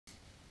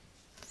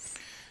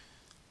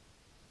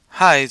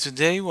Hi,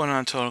 today we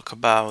want to talk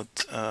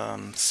about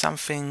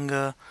something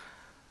a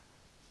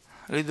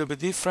little bit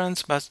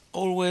different, but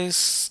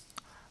always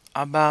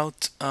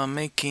about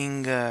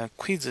making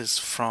quizzes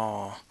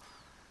for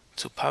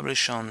to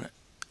publish on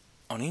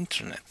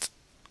internet,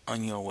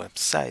 on your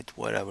website,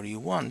 wherever you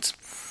want.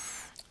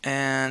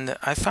 And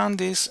I found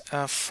this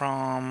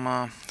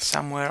from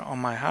somewhere on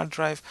my hard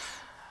drive.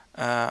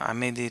 I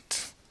made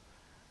it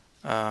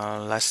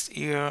last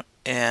year,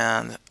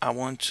 and I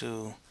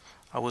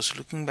was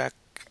looking back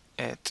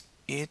at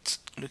it,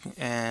 looking,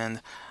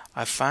 and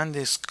I found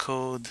this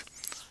code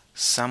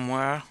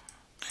somewhere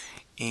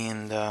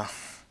in the,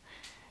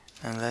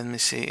 and let me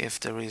see if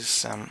there is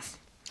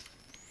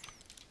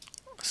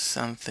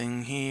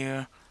something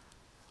here.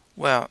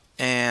 Well,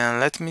 and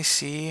let me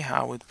see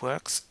how it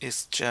works.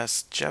 It's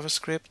just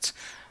JavaScript.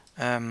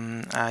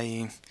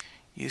 I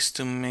used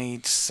to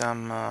make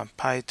some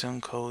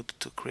Python code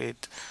to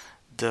create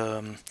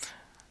the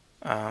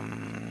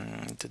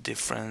the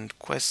different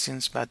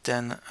questions, but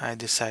then I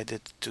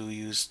decided to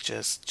use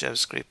just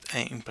JavaScript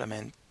and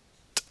implement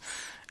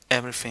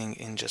everything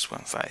in just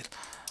one file.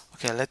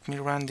 Okay, let me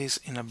run this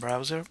in a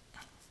browser.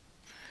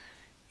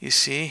 You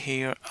see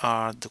here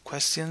are the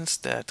questions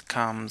that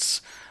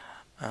comes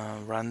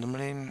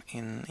randomly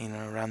in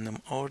a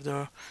random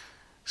order.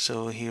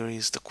 So here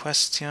is the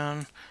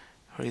question,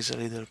 here is a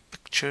little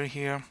picture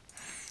here,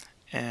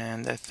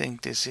 and I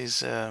think this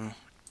is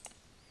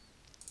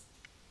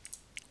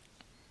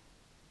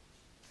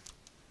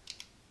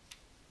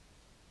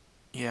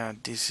yeah,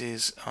 this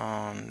is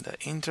on the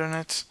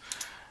internet.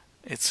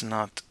 It's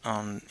not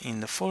on in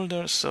the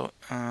folder, so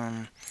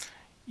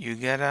you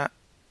get a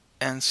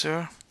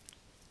answer,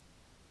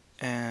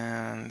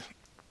 and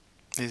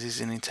this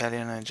is in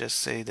Italian. I just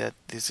say that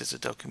this is a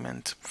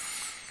document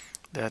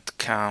that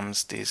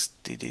comes, this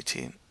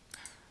DDT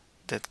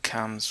that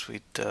comes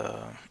with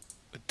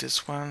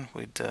this one,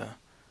 with the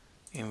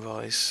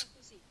invoice,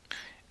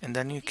 and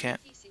then you can,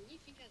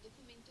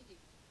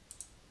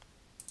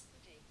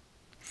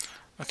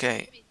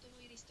 okay,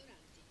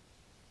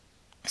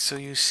 so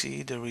you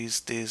see there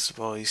is this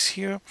voice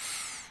here,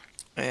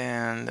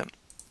 and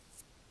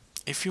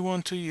if you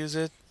want to use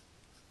it,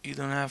 you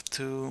don't have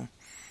to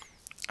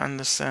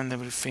understand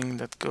everything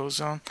that goes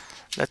on.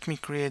 Let me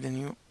create a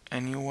new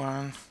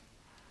one.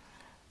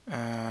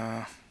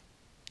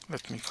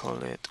 Let me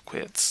call it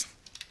quiz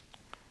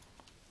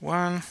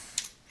 1,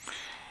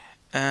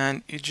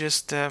 and you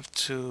just have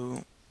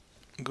to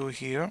go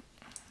here,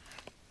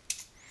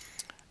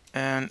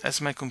 and as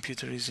my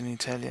computer is in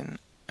Italian,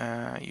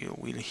 you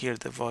will hear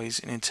the voice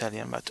in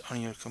Italian, but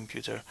on your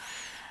computer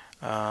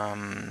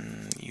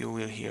you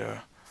will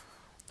hear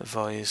the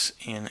voice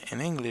in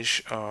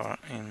English or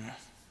in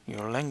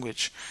your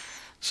language.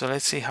 So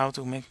let's see how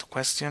to make the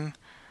question.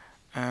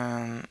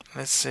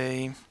 Let's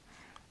say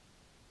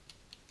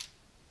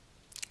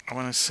I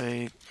want to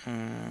say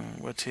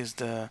what is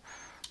the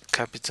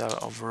capital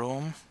of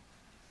Rome,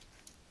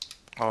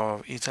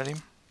 of Italy?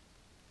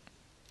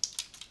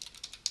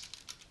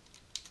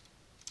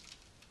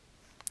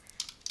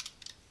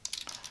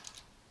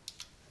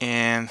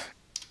 And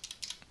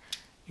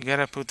you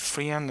gotta put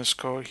 3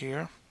 underscore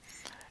here,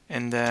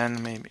 and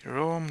then maybe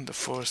Rome, the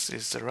first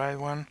is the right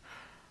one,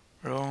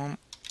 Rome,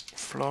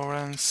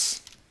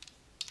 Florence,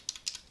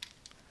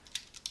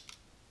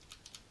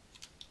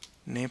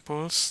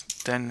 Naples.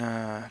 Then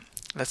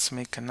let's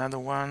make another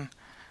one,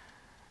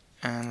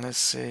 and let's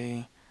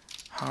say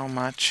how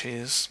much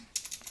is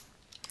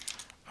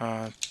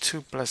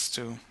 2 plus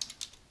 2.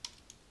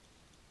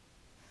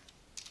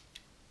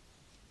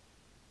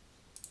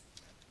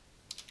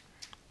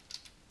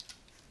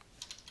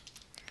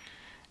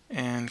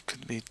 And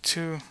could be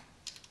 2,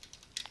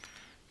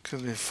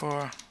 could be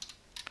 4,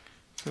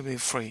 could be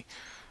 3.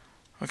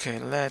 Okay,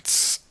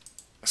 let's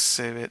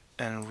save it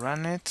and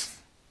run it.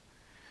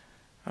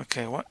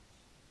 Okay,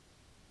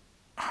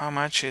 how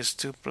much is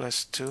 2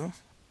 plus 2?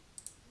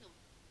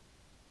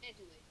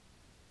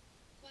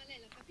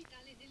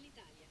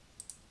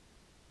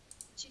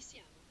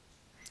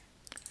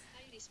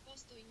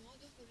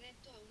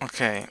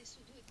 Okay,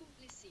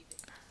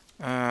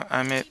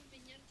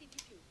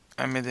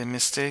 I made a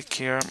mistake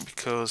here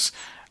because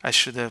I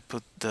should have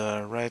put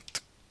the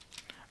right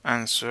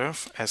answer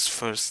as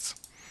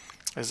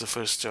the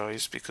first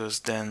choice, because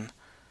then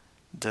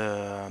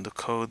the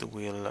code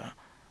will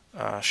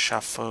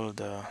shuffle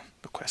the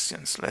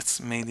questions. Let's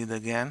make it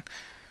again.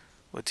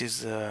 What is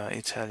the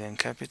Italian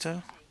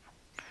capital?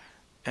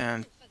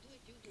 And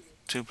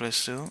 2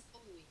 plus 2.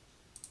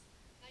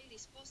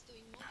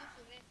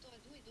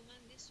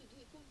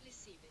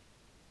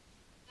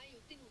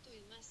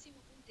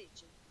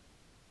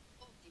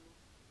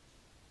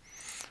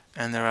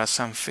 And there are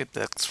some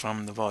feedbacks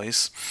from the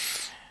voice.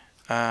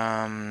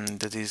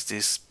 That is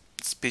this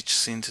speech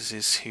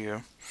synthesis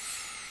here.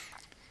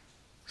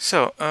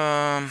 So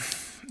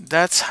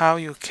that's how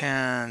you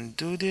can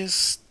do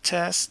this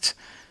test.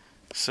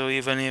 So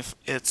even if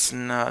it's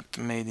not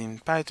made in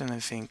Python, I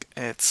think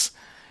it's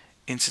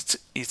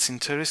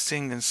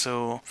interesting, and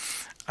so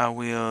I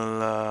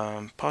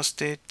will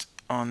post it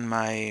on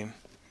my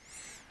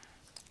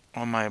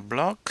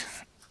blog.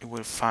 You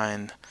will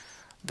find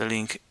the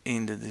link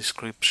in the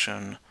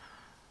description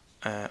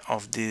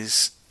of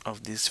this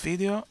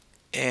video,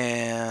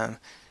 and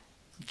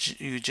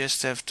you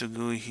just have to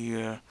go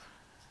here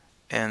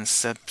and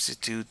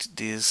substitute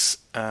this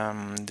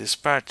this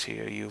part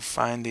here. You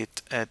find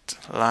it at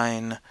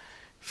line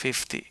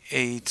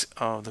 58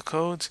 of the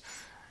code,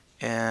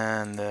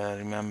 and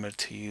remember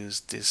to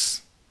use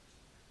this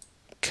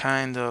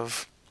kind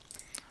of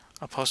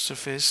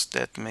apostrophes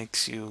that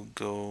makes you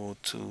go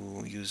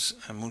to use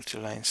a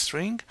multi-line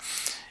string.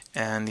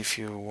 And if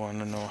you want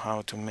to know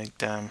how to make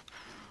them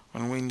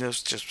on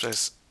Windows, just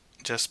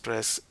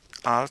press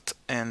Alt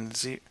and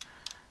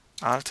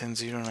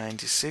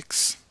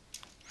 096.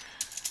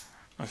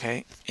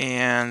 Okay,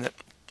 and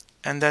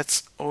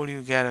that's all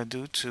you gotta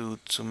do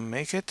to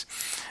make it.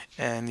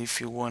 And if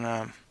you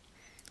wanna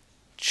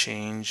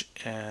change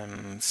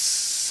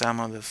some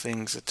of the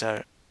things that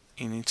are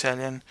in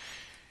Italian,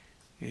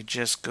 you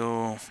just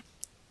go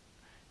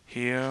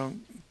here,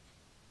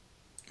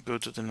 go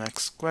to the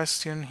next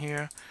question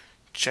here,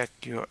 check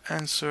your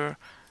answer,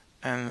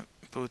 and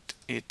put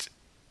it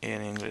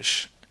in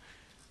English,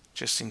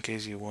 just in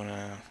case you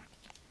wanna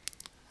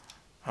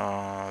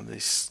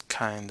this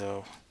kind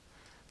of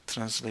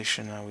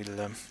translation. I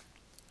will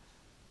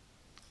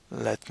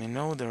let me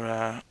know. There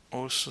are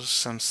also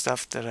some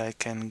stuff that I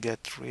can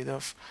get rid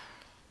of,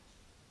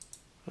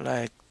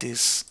 like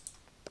this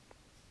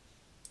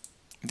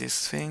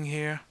thing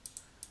here.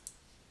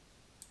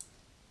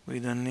 We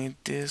don't need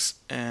this.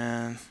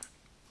 And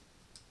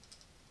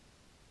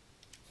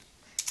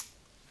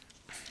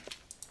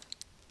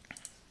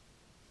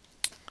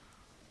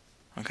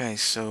okay,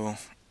 so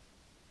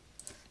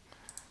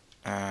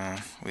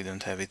we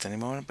don't have it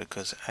anymore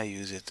because I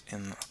use it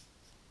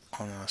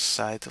on a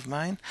site of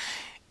mine.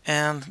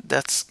 And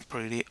that's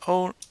pretty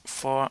all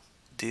for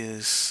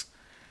this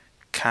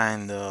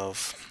kind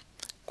of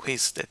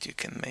quiz that you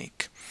can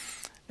make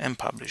and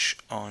publish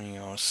on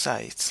your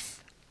site.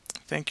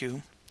 Thank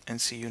you, and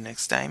see you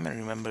next time. And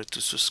remember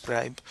to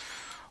subscribe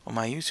on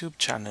my YouTube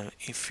channel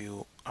if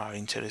you are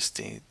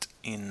interested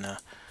in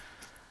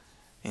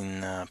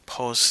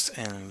posts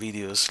and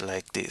videos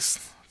like this.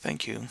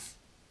 Thank you.